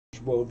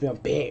Well, I'm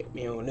back,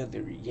 man, on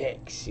another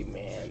reaction,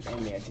 man. Hey,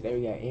 man, today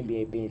we got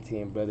NBA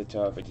Ben10 brother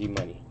charge for G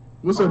Money.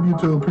 What's up,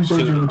 YouTube?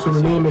 Appreciate you for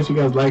tuning in. Make sure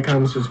you guys like,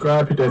 comment,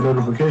 subscribe, hit that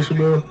notification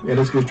bell, and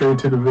let's get straight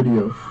to the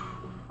video.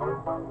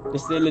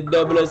 It's still a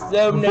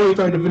 007. Before we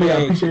start the video,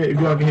 I appreciate it if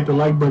y'all can hit the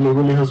like button. It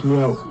really helps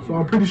me out. So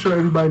I'm pretty sure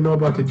everybody know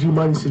about the G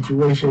Money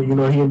situation. You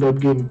know, he ended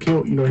up getting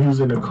killed. You know, he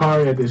was in a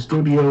car at the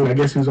studio. I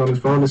guess he was on his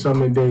phone or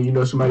something, and then, you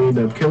know, somebody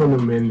ended up killing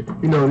him.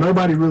 And, you know,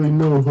 nobody really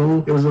knew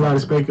who. There was a lot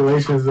of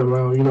speculations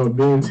around, you know,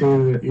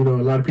 Ben10, you know,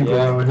 a lot of people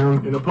around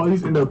him. And the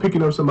police ended up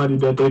picking up somebody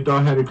that they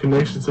thought had a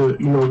connection to,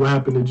 you know, what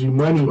happened to G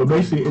Money. But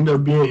basically ended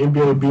up being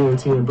NBA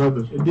Ben10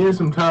 brother. And then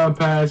some time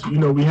passed. You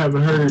know, we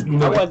haven't heard, you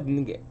know. I was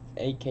nigga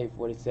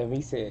AK-47.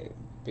 He said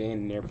Ben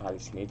and they're probably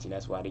snitching.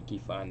 That's why they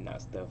keep finding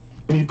out stuff.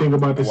 Anything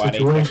about the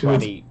situation? Why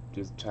they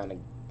just trying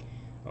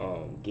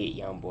to get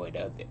young boy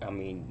the other. I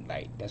mean,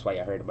 like, that's why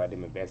I heard about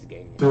them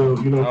investigating. So,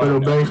 you know, Federal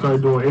Bank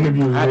started doing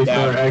interviews. They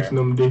started asking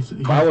them, he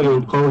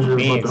feel closure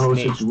about the whole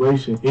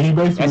situation. And he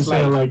basically was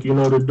saying, like, you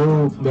know, the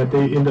dude that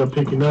they end up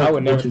picking up,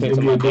 which is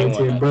NBA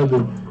Ben10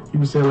 brother, he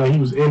was saying like he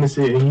was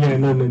innocent and he had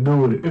nothing to do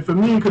with it. And for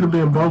me, it could have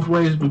been both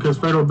ways because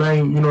Federal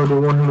Bank, you know,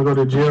 didn't want him to go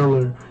to jail,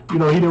 or, you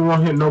know, he didn't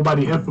want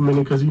nobody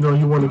implemented because, you know,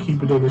 he wanted to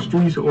keep it in the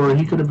streets, or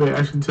he could have been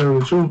actually telling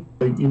the truth.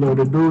 Like, you know,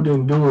 the dude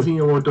didn't do it. He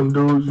didn't want them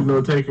dudes, you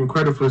know, taking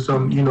credit for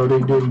something, you know, they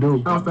didn't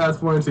do. Now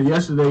fast forward to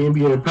yesterday,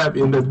 NBA and Pap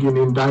ended up getting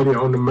indicted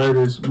on the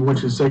murders,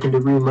 which is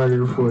second-degree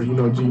murder for, you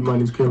know, G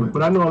Money's killing.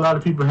 But I know a lot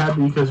of people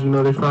happy because, you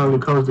know, they finally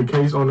closed the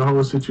case on the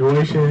whole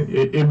situation.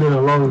 It been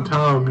a long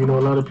time, you know,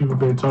 a lot of people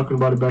been talking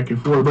about it back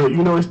and forth. But,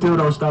 you know, it still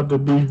don't stop the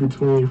beef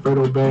between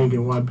Federal Bank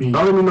and YB.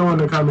 Y'all let me know in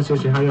the comment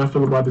section how y'all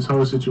feel about this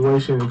whole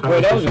situation.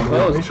 Wait, that was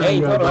close. Make sure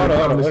you guys like,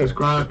 comment,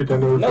 subscribe, hit that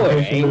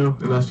notification bell,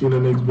 and I'll see you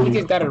in the next video. He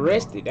just got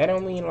arrested. That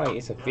don't mean like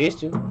it's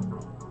official.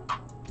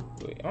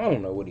 But I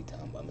don't know what he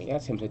talking about, man. Y'all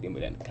tell me something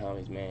about that in the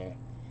comments, man.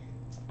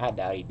 I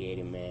doubt he did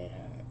it, man.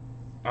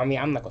 I mean,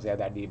 I'm not gonna say I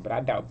doubt he did it, but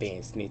I doubt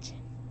Ben snitching.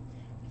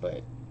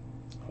 But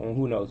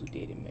who knows who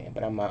did it, man.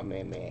 But I'm out,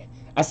 man.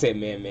 I said,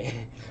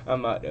 man.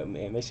 I'm out there,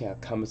 man. Make sure y'all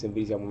comment some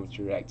videos I want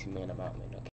to react to, man. I'm out, man. Okay.